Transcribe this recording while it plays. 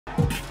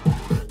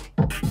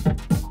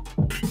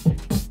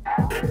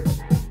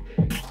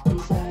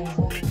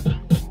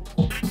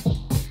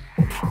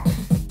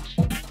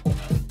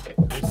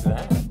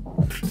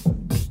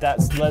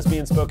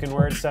lesbian spoken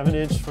word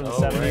 7-inch from the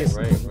 70s.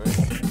 Right.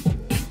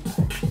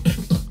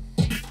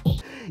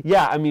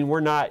 Yeah, I mean,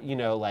 we're not, you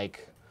know,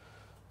 like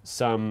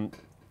some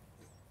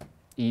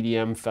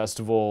EDM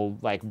festival,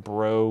 like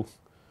bro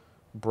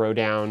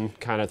down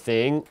kind of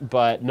thing,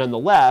 but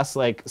nonetheless,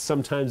 like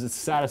sometimes it's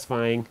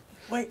satisfying.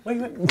 Wait.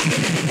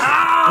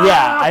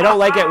 Yeah, I don't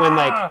like it when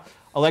like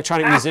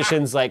electronic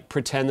musicians like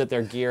pretend that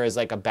their gear is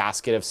like a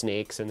basket of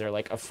snakes and they're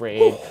like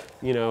afraid,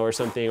 you know, or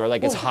something, or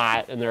like it's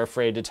hot and they're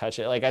afraid to touch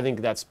it. Like I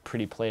think that's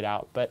pretty played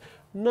out, but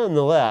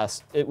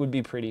nonetheless, it would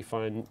be pretty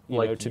fun, you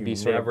know, to be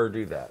sort of. Never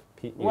do that.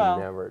 You Well,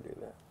 never do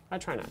that. I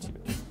try not to.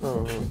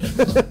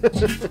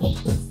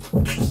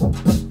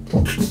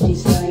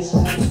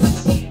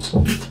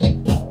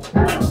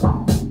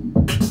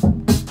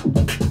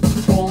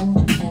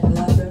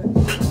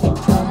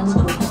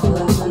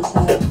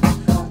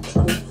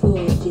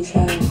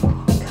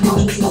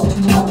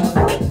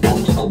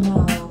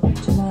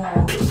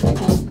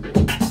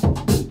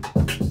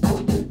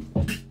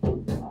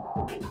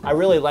 I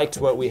really liked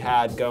what we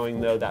had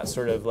going though, that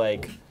sort of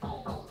like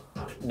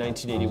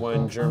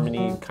 1981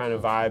 Germany kind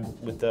of vibe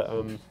with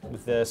the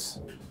with this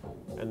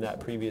and that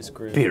previous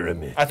group.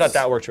 Pyramids. I thought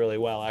that worked really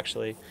well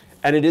actually,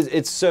 and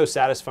it's so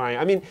satisfying.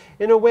 I mean,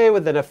 in a way,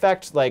 with an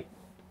effect like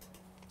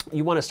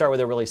you want to start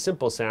with a really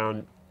simple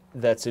sound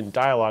that's in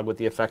dialogue with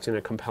the effect in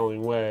a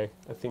compelling way.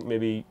 I think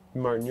maybe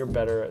Martin, you're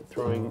better at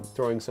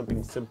throwing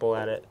something simple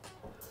at it.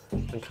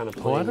 And kind of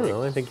playing, I don't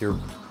know. I think you're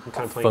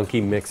kind of funky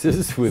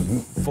mixes with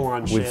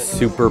full-on with shit.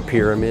 super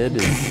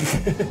pyramid.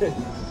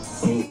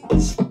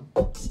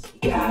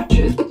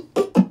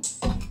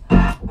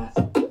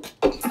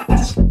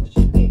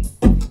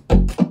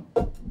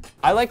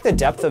 I like the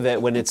depth of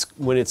it when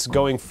it's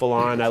going full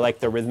on. I like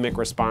the rhythmic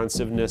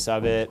responsiveness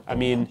of it. I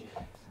mean,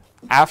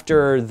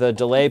 after the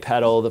delay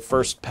pedal, the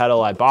first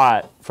pedal I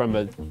bought from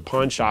a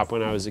pawn shop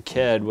when I was a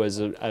kid was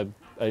a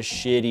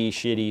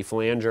shitty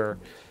Flanger.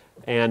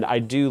 And I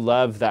do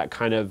love that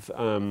kind of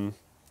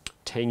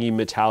tangy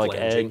metallic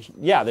edge.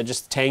 Yeah, the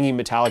just tangy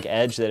metallic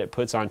edge that it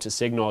puts onto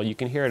signal. You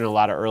can hear it in a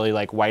lot of early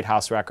like White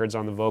House records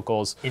on the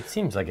vocals. It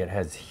seems like it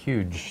has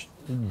huge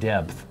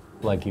depth.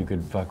 Like you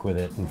could fuck with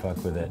it and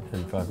fuck with it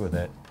and fuck with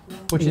it.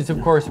 Which is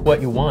of course what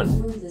you want.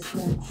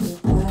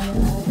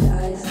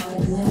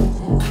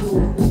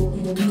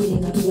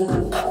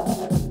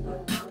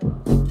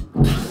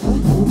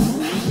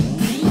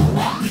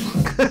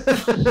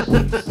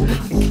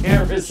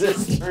 Can't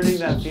resist turning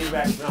that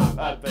feedback knob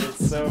up, but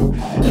it's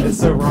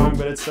so wrong,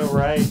 but it's so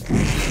right.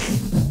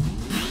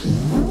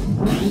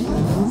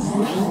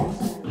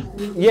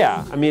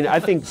 Yeah, I mean, I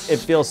think it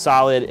feels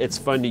solid. It's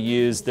fun to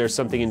use. There's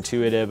something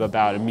intuitive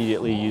about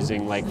immediately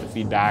using like the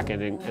feedback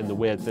and the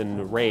width and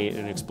the rate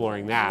and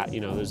exploring that.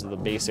 You know, those are the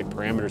basic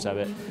parameters of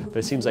it. But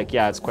it seems like,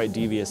 yeah, it's quite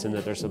devious in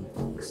that there's a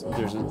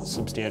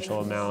substantial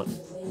amount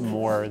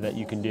more that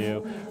you can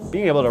do.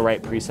 Being able to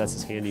write presets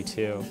is handy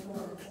too.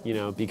 You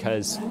know,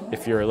 because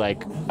if you're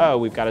like, oh,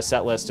 we've got a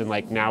set list and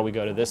like now we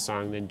go to this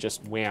song, then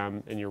just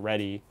wham and you're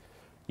ready.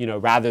 You know,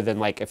 rather than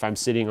like if I'm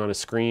sitting on a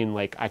screen,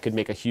 like I could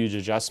make a huge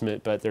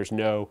adjustment, but there's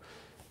no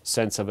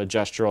sense of a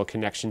gestural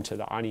connection to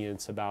the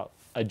audience about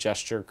a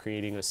gesture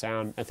creating a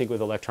sound. I think with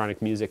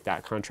electronic music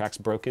that contract's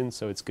broken,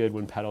 so it's good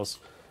when pedals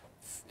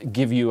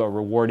give you a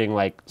rewarding,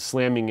 like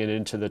slamming it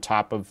into the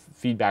top of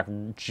feedback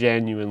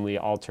genuinely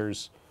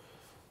alters,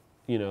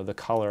 you know, the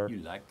color. You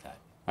like that.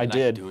 I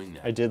did. Doing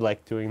that. I did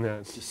like doing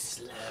that.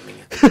 Just slamming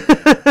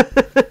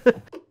it.